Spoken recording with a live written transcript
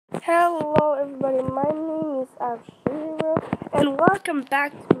Hello everybody, my name is Afshira and welcome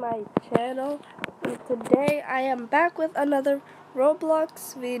back to my channel. And today I am back with another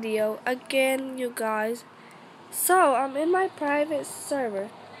Roblox video again, you guys. So I'm in my private server.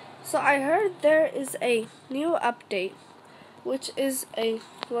 So I heard there is a new update, which is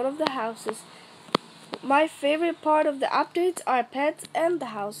one of the houses. My favorite part of the updates are pets and the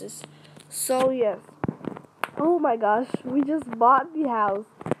houses. So yes. Oh my gosh, we just bought the house.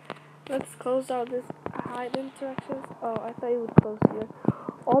 Let's close out this hide interactions. Oh, I thought you would close here.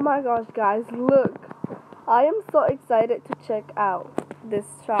 Oh my gosh, guys, look. I am so excited to check out this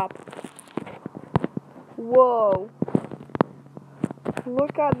shop. Whoa.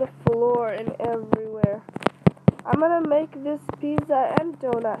 Look at the floor and everywhere. I'm gonna make this pizza and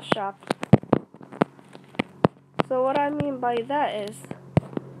donut shop. So what I mean by that is,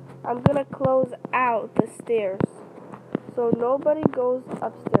 I'm gonna close out the stairs so nobody goes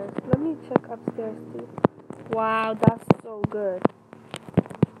upstairs. Let me check upstairs too. Wow, that's so good.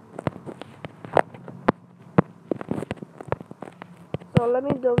 So let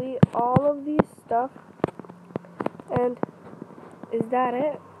me delete all of these stuff. And is that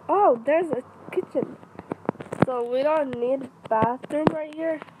it? Oh, there's a kitchen. So we don't need a bathroom right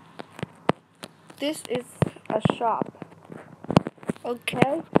here. This is a shop.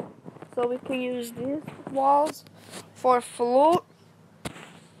 Okay. So we can use these walls for floor.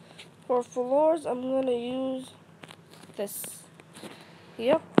 For floors, I'm gonna use this.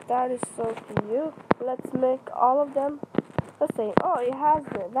 Yep, that is so cute. Let's make all of them the same. Oh, it has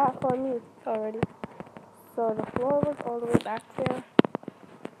that for me already. So the floor was all the way back there.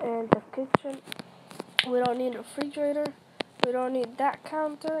 And the kitchen, we don't need a refrigerator. We don't need that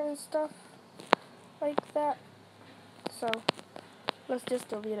counter and stuff like that. So let's just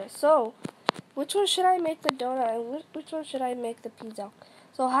delete it. So which one should I make the donut and which one should I make the pizza?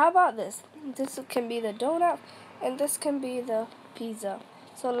 So how about this? This can be the donut and this can be the pizza.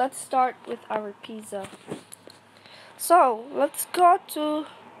 So let's start with our pizza. So let's go to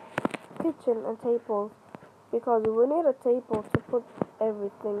kitchen and tables because we need a table to put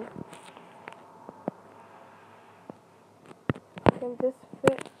everything. Can this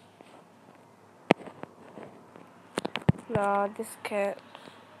fit? Nah, this can't.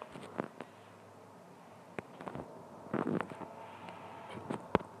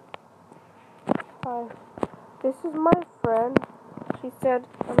 Hi. This is my friend. She said,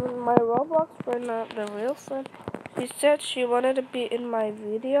 my Roblox friend, not the real friend. She said she wanted to be in my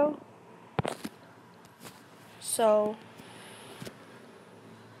video. So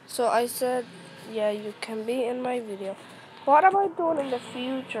I said, yeah, you can be in my video. What am I doing in the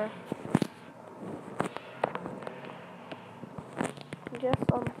future? Guess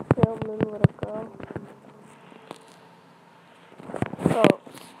I'm filming with a girl. So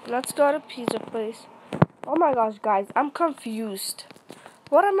let's go to pizza place. Oh my gosh, guys, I'm confused.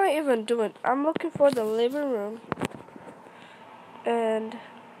 What am I even doing? I'm looking for the living room. And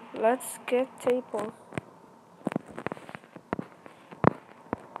let's get tables.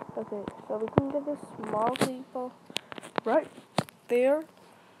 Okay, so we can get this small table right there.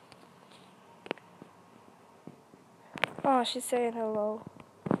 Oh, she's saying hello.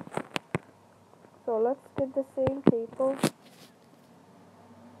 So let's get the same table.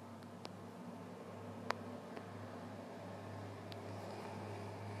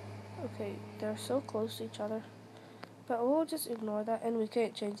 Okay, they're so close to each other. But we'll just ignore that, and we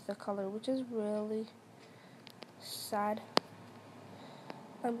can't change the color, which is really sad.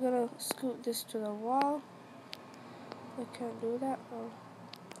 I'm gonna scoot this to the wall. I can't do that. Oh.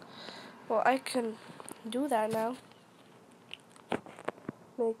 Well, I can do that now.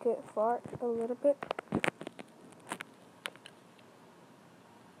 Make it far a little bit.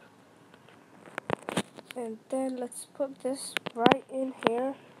 And then let's put this right in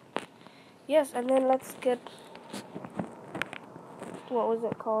here. Yes, and then let's get, what was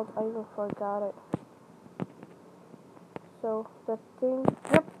it called? I even forgot it. So the thing,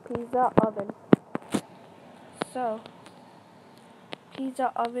 yep, pizza oven. So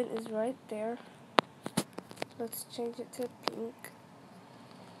pizza oven is right there. Let's change it to pink.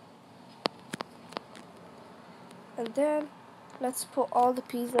 And then let's put all the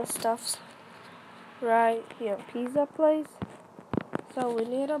pizza stuffs right here. Pizza place. So we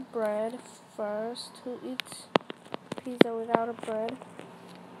need a bread first. Who eats pizza without a bread?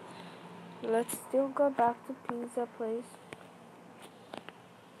 Let's still go back to pizza place.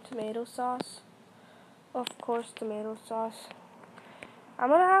 Tomato sauce. Of course, tomato sauce. I'm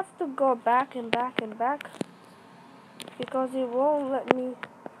gonna have to go back and back and back because it won't let me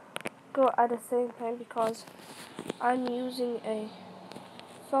go at the same time because I'm using a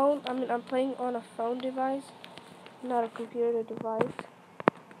phone. I'm playing on a phone device, not a computer device.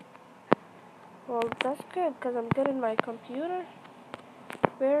 Well, that's good because I'm getting my computer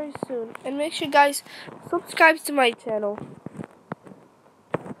very soon. And make sure, guys, subscribe to my channel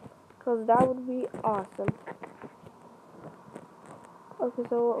because that would be awesome. Okay,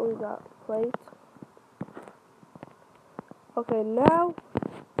 so what we got? Plate. Okay, now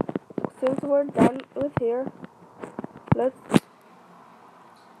since we're done with here,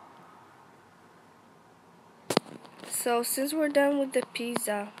 since we're done with the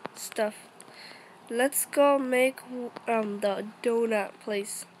pizza stuff, let's go make the donut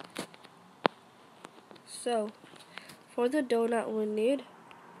place. So for the donut we need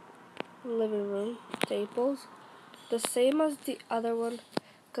living room tables, the same as the other one,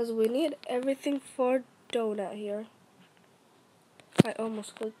 because we need everything for donut here. I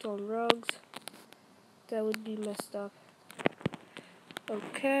almost clicked on rugs. That would be messed up.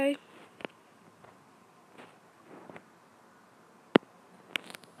 Okay.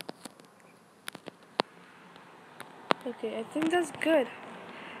 Okay, I think that's good.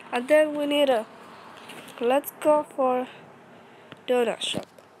 And then we need let's go for donut shop.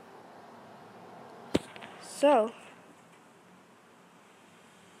 So,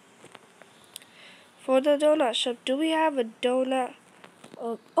 for the donut shop, do we have a donut?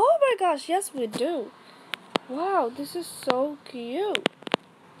 Oh my gosh, yes we do. Wow, this is so cute.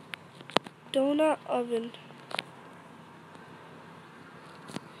 Donut oven.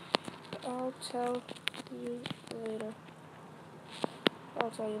 I'll tell you later.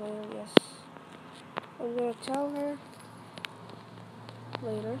 Yes. I'm gonna tell her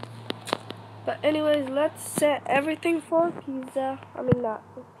later. But anyways, let's set everything for pizza. Not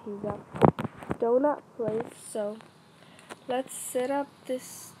pizza. Donut place. So, let's set up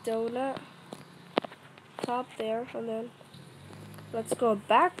this donut top there, and then let's go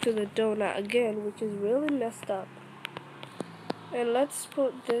back to the donut again, which is really messed up. And let's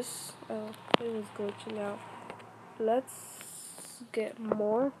put this, it was glitching out. Let's get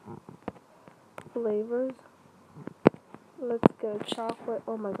more flavors. Let's get chocolate.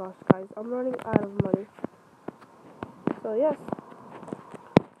 Oh my gosh, guys, I'm running out of money. So yes,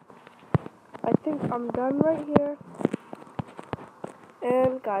 I think I'm done right here.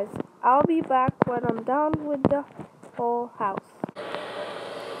 And guys, I'll be back when I'm done with the whole house.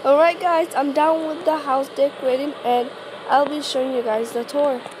 Alright guys, I'm done with the house decorating and I'll be showing you guys the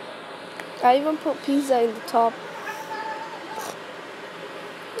tour. I even put pizza in the top.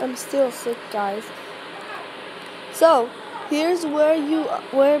 I'm still sick, guys. So, here's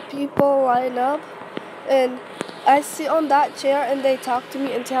where people line up, and I sit on that chair and they talk to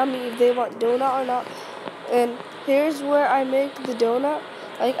me and tell me if they want donut or not. And here's where I make the donut.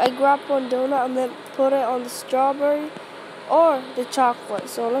 I grab one donut and then put it on the strawberry or the chocolate.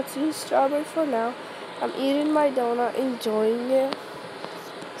 So let's use strawberry for now. I'm eating my donut, enjoying it.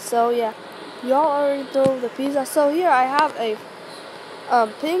 So yeah, y'all already know the pizza. So here I have a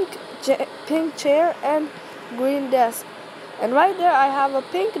pink chair and green desk, and right there I have a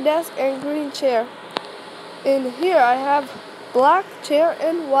pink desk and green chair. In here I have black chair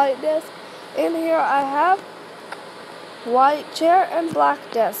and white desk. In here I have white chair and black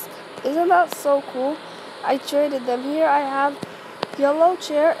desk. Isn't that so cool? I traded them. Here I have yellow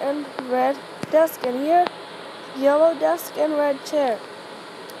chair and red desk, and here yellow desk and red chair.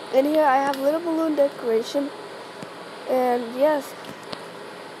 And here I have little balloon decoration. And yes,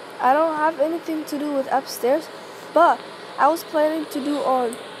 I don't have anything to do with upstairs, but I was planning to do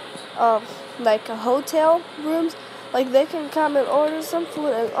on like a hotel rooms, like they can come and order some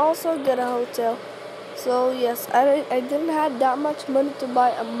food and also get a hotel. So yes, I didn't have that much money to buy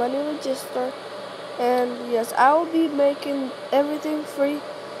a money register, and yes, I will be making everything free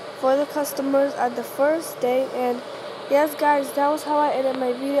for the customers at the first day. And yes guys, that was how I ended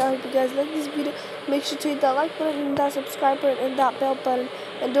my video. I hope you guys like this video. Make sure to hit that like button and that subscribe button and that bell button,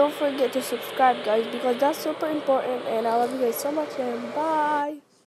 and don't forget to subscribe guys, because that's super important. And I love you guys so much, and bye.